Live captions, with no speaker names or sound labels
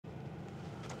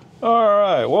All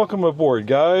right, welcome aboard,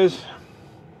 guys.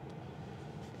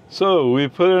 So we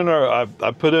put in I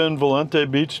put in Valente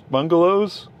Beach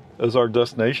Bungalows as our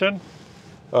destination.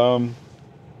 How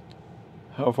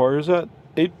far is that?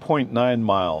 8.9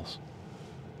 miles.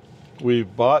 We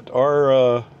bought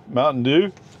our Mountain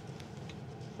Dew.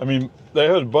 I mean, they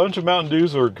had a bunch of Mountain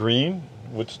Dews that were green,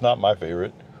 which is not my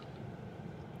favorite.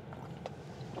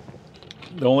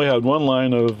 They only had one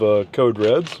line of Code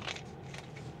Reds.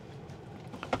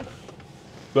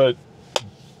 But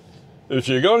if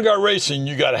you're going to go racing,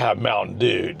 you got to have Mountain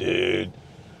Dew, dude.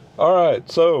 All right,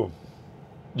 so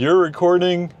you're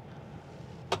recording.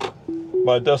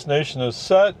 My destination is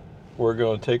set. We're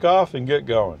going to take off and get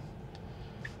going.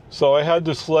 So I had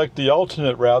to select the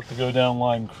alternate route to go down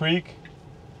Lime Creek.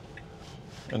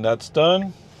 And that's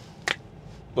done.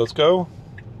 Let's go.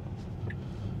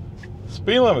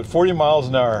 Speed limit, 40 miles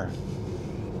an hour.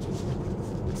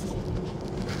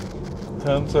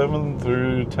 10:07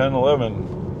 through 10:11.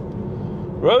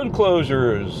 Road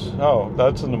closures. Oh,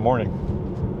 that's in the morning.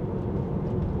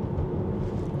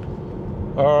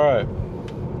 All right.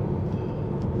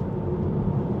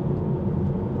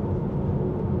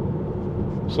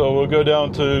 So we'll go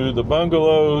down to the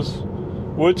bungalows,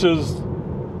 which is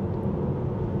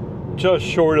just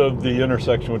short of the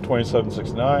intersection with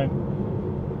 2769.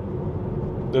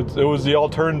 It was the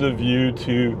alternative view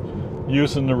to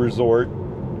using the resort.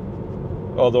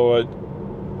 Although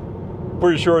I'm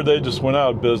pretty sure they just went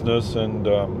out of business and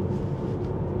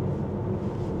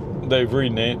they've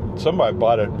renamed, somebody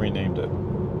bought it and renamed it.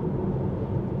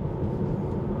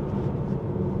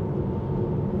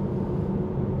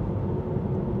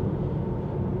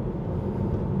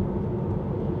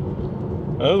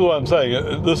 This is what I'm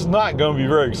saying. This is not going to be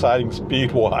very exciting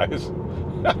speed-wise,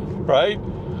 right?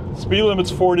 Speed limit's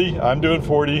 40. I'm doing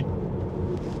 40,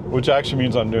 which actually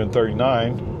means I'm doing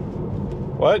 39.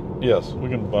 What? Yes, we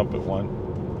can bump it one.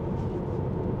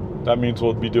 That means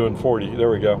we'll be doing 40. There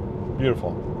we go.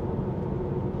 Beautiful.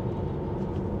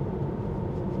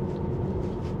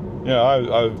 Yeah,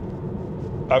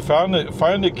 I find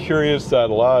it curious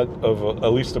that a lot of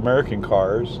at least American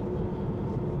cars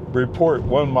report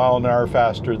 1 mile an hour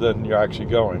faster than you're actually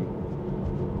going.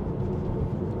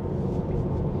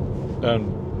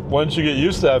 And once you get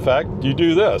used to that fact, you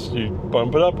do this. You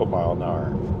bump it up 1 mile an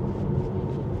hour.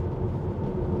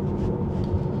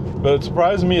 But it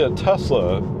surprised me that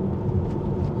Tesla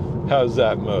has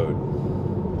that mode.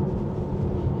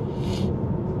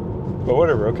 But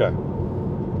whatever, okay.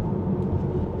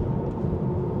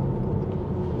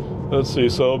 Let's see,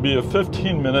 so it'll be a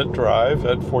 15-minute drive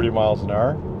at 40 miles an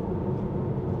hour.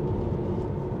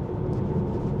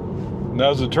 And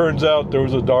as it turns out, there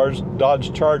was a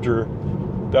Dodge Charger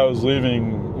that was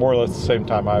leaving more or less the same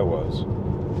time I was.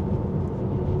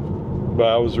 But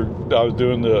I was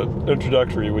doing the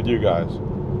introductory with you guys.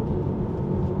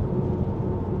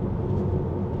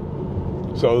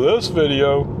 So this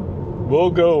video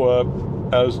will go up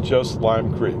as just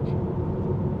Lime Creek.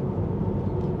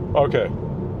 Okay,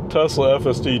 Tesla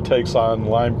FSD takes on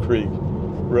Lime Creek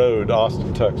Road,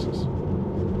 Austin, Texas.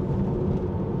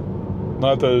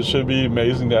 Not that it should be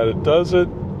amazing that it does it.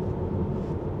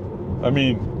 I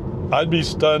mean, I'd be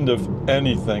stunned if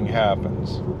anything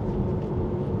happens.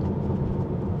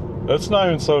 That's not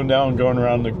even slowing down going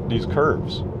around these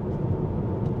curves.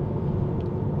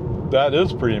 That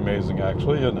is pretty amazing,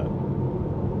 actually, isn't it?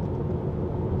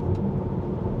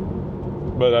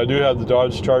 But I do have the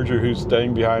Dodge Charger who's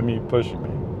staying behind me, pushing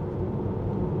me.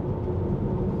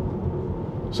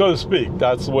 So to speak,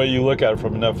 that's the way you look at it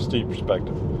from an FSD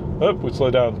perspective. Oh, we slow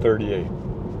down 38.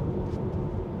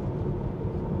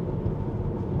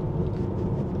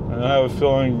 And I have a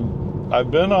feeling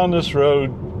I've been on this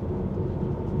road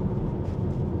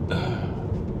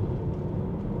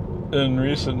in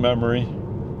recent memory,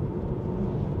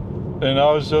 and I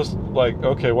was just like,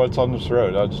 okay, what's on this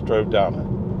road? I just drove down it,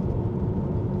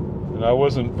 and I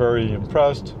wasn't very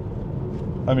impressed.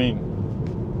 I mean,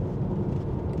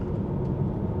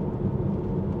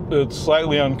 it's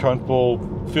slightly uncomfortable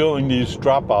feeling these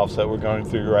drop-offs that we're going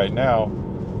through right now,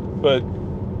 but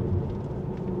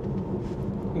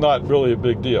not really a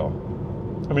big deal.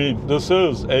 I mean, this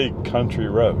is a country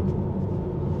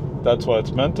road. That's what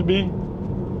it's meant to be.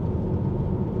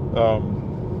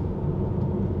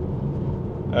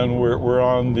 And we're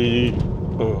on the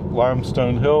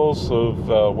limestone hills of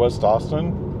West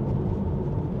Austin.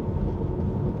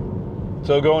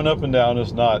 So going up and down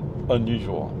is not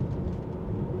unusual.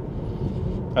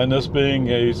 And this being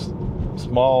a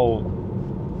small,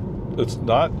 it's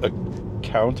not a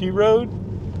county road,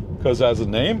 because it has a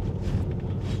name.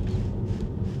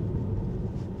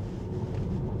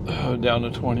 Down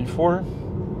to 24.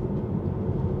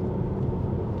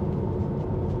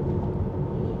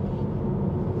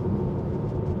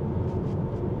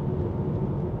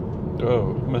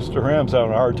 Oh, Mr. Ram's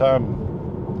having a hard time.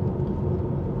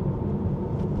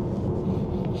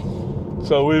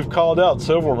 So we've called out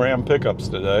several Ram pickups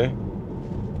today.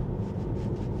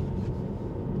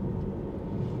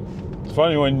 It's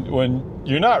funny when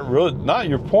you're not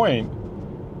your point.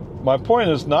 My point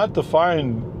is not to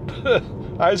find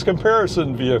ice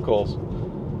comparison vehicles.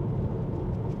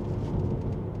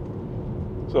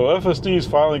 So FSD's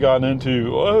finally gotten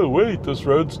into, oh wait, this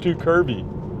road's too curvy.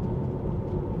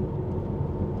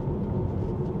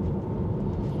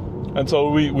 And so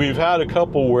we've had a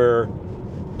couple where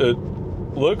it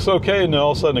looks okay and then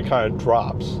all of a sudden it kind of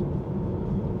drops.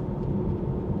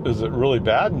 Is it really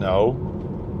bad? No.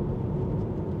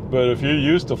 But if you're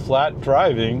used to flat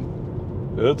driving,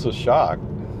 it's a shock.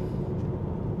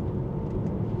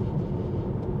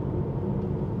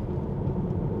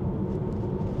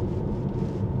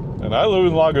 And I live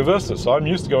in Lago Vista, so I'm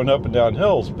used to going up and down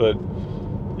hills, but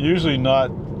usually not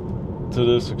to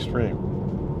this extreme.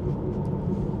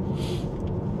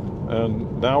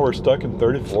 And now we're stuck in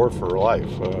 34 for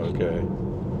life. Okay.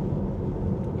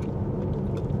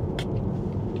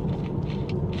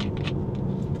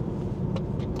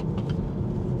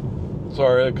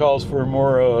 Sorry, it calls for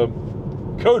more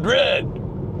Code Red.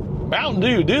 Mountain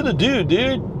Dew, do the dude.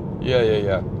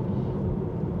 Yeah.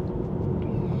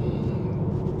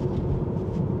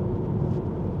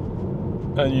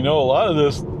 And you know, a lot of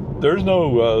this, there's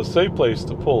no safe place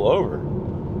to pull over.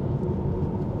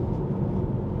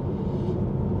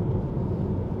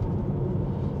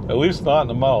 At least not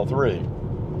in a Model 3.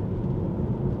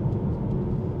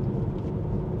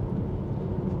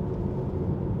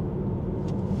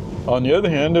 On the other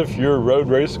hand, if you're road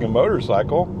racing a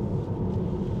motorcycle,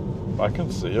 I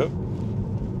can see it.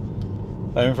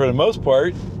 I mean, for the most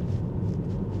part,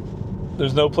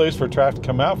 there's no place for traffic to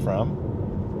come out from.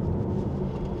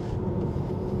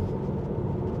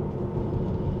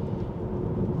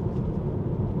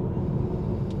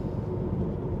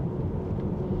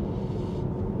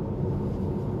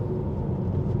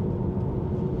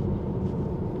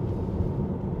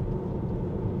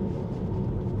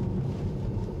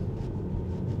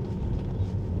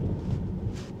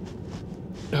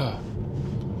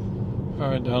 All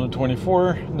right, down to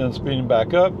 24, and then speeding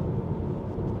back up.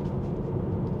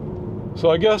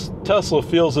 So I guess Tesla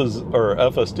feels or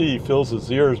FSD feels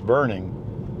his ears burning.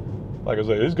 Like I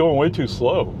say, he's going way too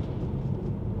slow.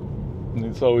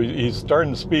 And so he's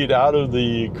starting to speed out of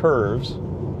the curves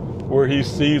where he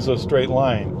sees a straight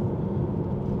line.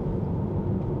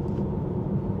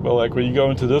 But like when you go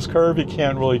into this curve, you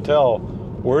can't really tell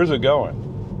where is it going.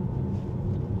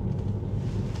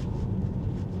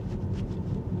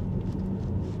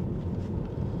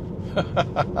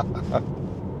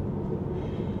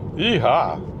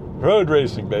 Yeehaw! Road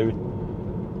racing, baby.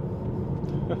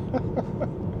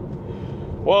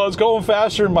 Well, it's going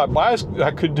faster than my bicycle.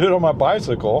 I could do it on my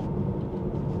bicycle.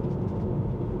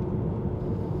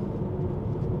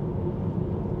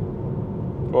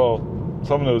 Well,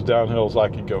 some of those downhills I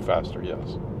could go faster,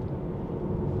 yes.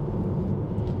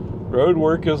 Road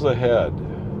work is ahead.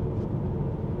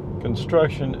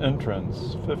 Construction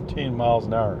entrance, 15 miles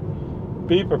an hour.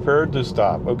 Be prepared to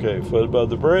stop. Okay, foot above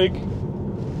the brake.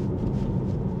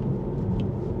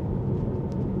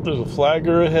 There's a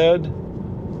flagger ahead.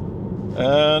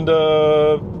 And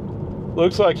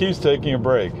looks like he's taking a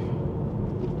break.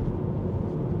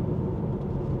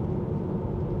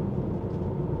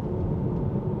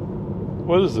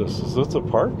 What is this? Is this a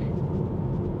park?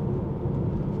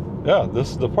 Yeah,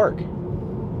 this is the park.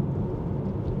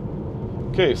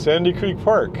 Okay, Sandy Creek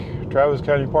Park, Travis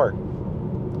County Park.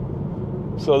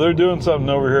 So they're doing something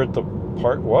over here at the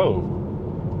park. Whoa.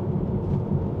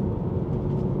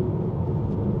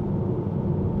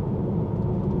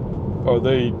 Are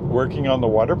they working on the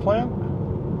water plant?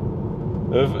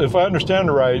 If I understand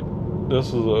it right, this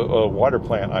is a water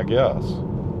plant, I guess.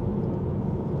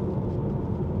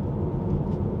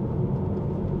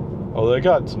 Oh, they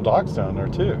got some docks down there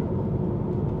too.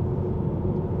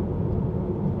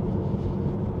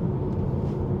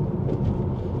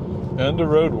 End of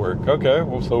road work. Okay,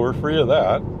 well, so we're free of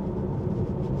that.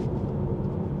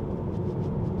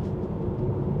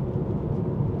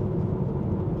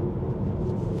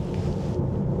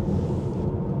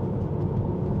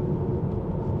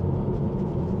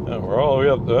 And we're all the way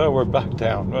up. We're back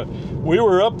down. We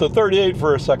were up to 38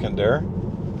 for a second there.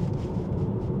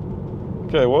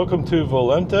 Okay, welcome to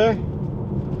Valente.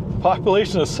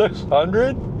 Population of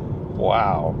 600?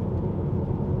 Wow.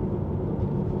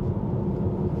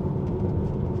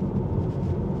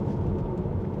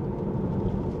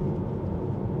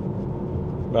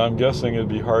 I'm guessing it'd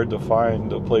be hard to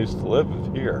find a place to live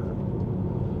here.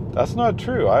 That's not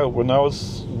true. When I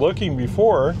was looking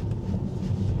before,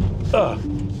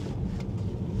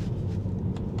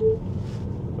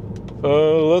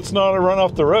 let's not run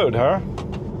off the road, huh?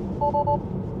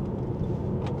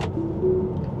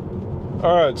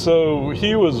 All right, so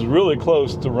he was really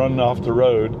close to running off the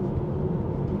road.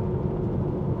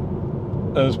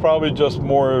 And it's probably just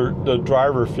more the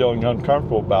driver feeling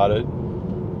uncomfortable about it.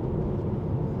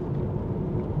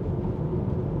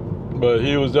 But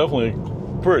he was definitely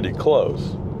pretty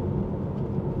close.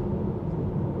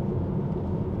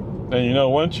 And you know,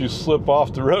 once you slip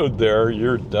off the road there,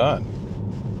 you're done.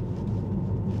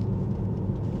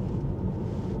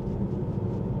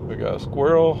 We got a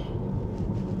squirrel.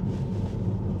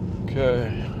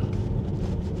 Okay.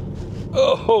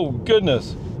 Oh,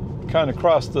 goodness. Kind of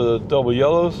crossed the double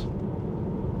yellows.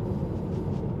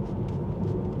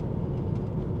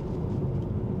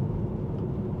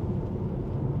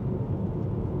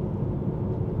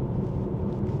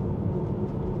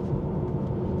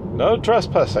 No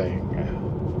trespassing.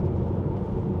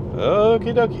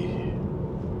 Okie dokie.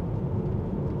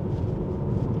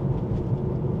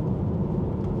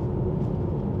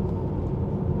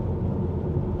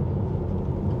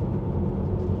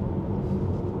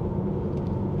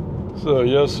 So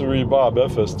yes, sirree, Bob,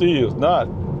 FSD is not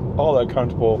all that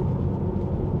comfortable.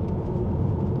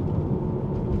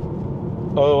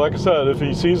 Oh, like I said, if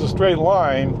he sees a straight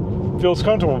line, feels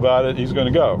comfortable about it, he's going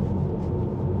to go.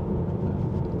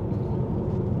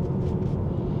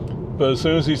 But as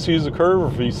soon as he sees a curve, or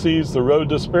if he sees the road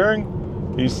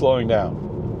disappearing, he's slowing down,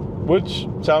 which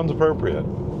sounds appropriate.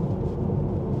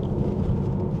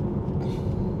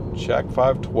 Shack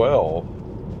 512.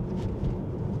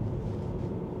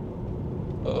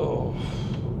 Oh.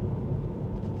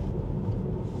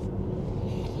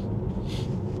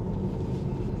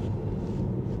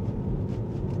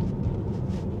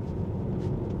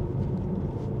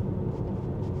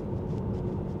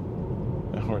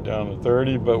 And we're down to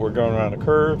 30, but we're going around a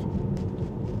curve.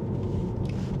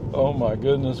 Oh my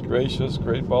goodness gracious,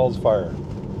 great balls of fire.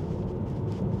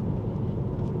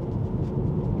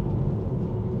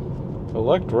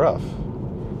 Elect ref.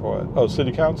 What? Oh,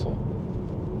 city council.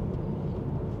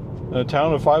 In a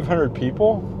town of 500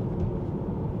 people?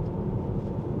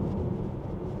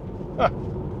 I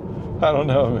don't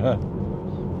know, man.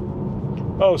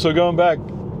 Oh, so going back,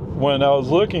 when I was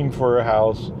looking for a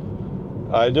house,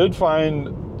 I did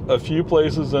find a few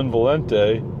places in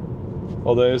Valente,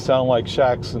 although they sound like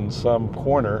shacks in some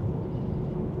corner,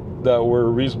 that were a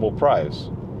reasonable price.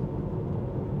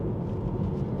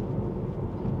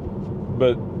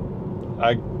 But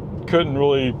I couldn't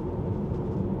really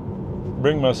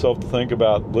bring myself to think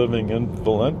about living in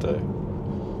Valente.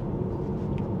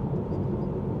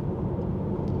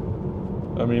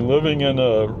 I mean, living in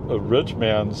a rich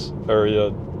man's area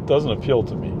doesn't appeal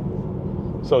to me,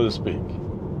 so to speak.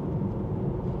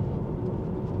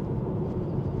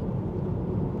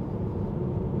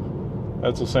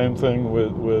 That's the same thing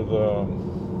with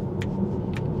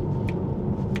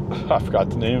I forgot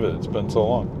the name of it, it's been so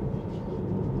long.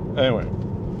 Anyway,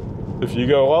 if you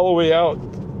go all the way out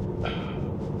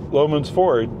Loman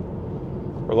Ford,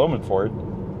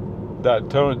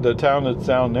 the town that's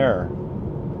down there,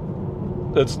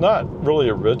 it's not really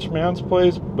a rich man's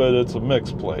place, but it's a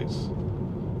mixed place.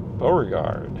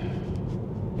 Beauregard.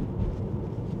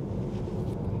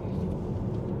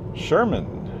 Sherman.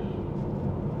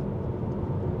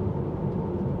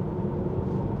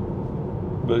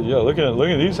 But yeah, look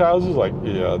at these houses, like,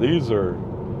 yeah, these are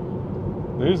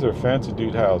fancy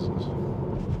dude houses.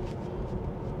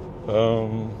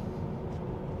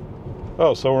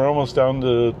 Oh, so we're almost down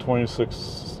to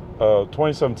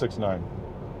 2769.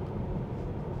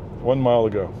 1 mile to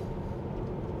go.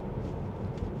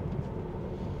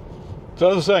 So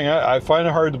as I was saying, I find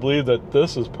it hard to believe that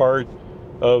this is part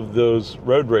of those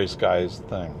road race guys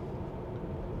thing,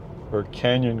 or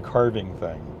canyon carving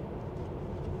thing.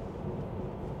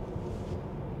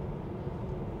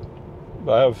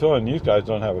 But I have a feeling these guys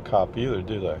don't have a cop either,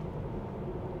 do they?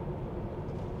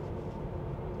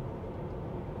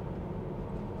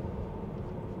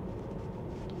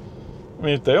 I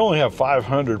mean, if they only have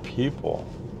 500 people,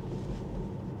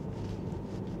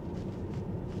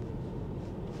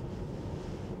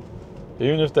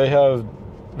 even if they have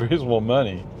reasonable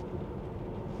money,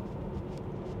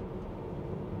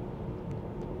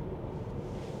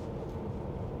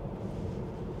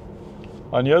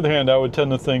 on the other hand, I would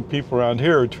tend to think people around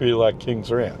here are treated like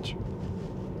King's Ranch.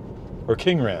 Or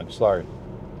King Ranch, sorry.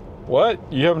 What?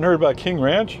 You haven't heard about King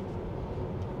Ranch?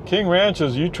 King Ranch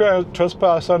is you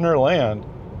trespass on their land,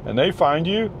 and they find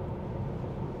you,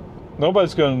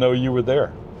 nobody's going to know you were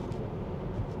there.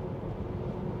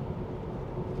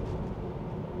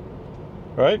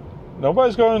 Right?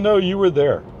 Nobody's going to know you were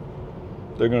there.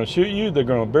 They're going to shoot you. They're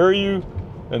going to bury you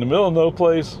in the middle of no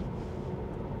place.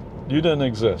 You didn't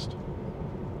exist.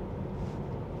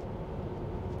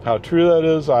 How true that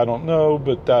is, I don't know,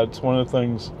 but that's one of the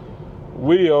things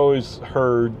we always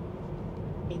heard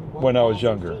when I was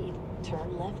younger. Feet,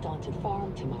 turn left onto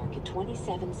Farm to Market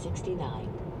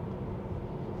 2769.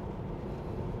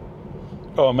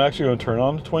 Oh, I'm actually going to turn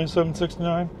on to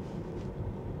 2769?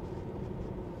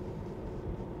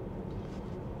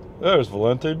 There's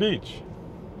Valente Beach.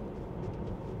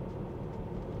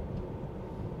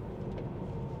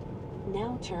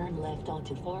 Now turn left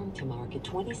onto Farm to Market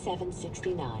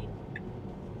 2769.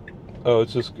 Oh,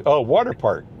 it's just, oh, water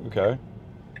park. Okay.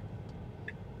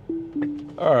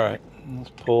 All right, let's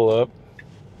pull up.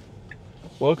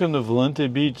 Welcome to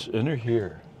Valente Beach. Enter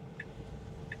here.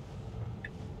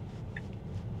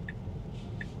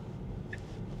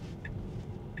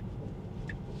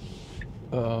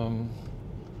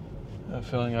 I have a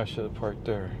feeling I should have parked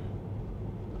there.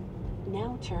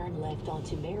 Now turn left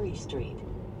onto Mary Street.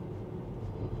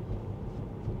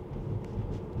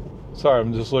 Sorry,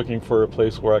 I'm just looking for a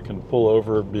place where I can pull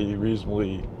over and be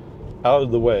reasonably out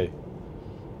of the way.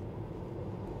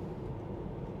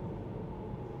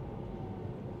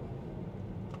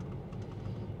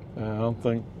 I don't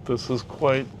think this is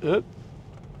quite it,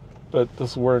 but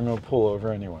this is where I'm going to pull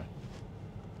over anyway.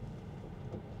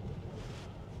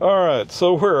 All right,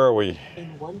 so where are we?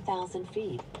 In 1,000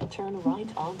 feet, turn right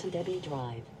onto Debbie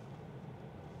Drive.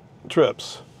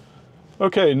 Trips.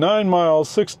 Okay, 9 miles,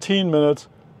 16 minutes.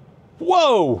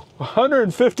 Whoa!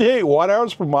 158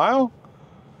 watt-hours per mile?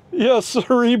 Yes,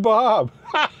 sirree, Bob.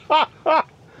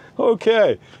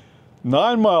 Okay,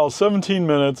 9 miles, 17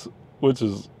 minutes, which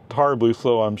is horribly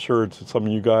slow, I'm sure, to some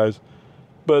of you guys.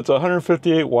 But it's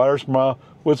 158 watt-hours per mile,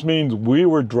 which means we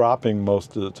were dropping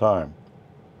most of the time.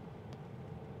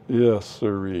 Yes,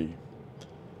 sirree.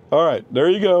 All right, there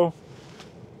you go.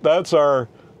 That's our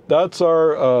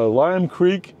Lime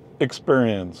Creek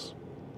experience.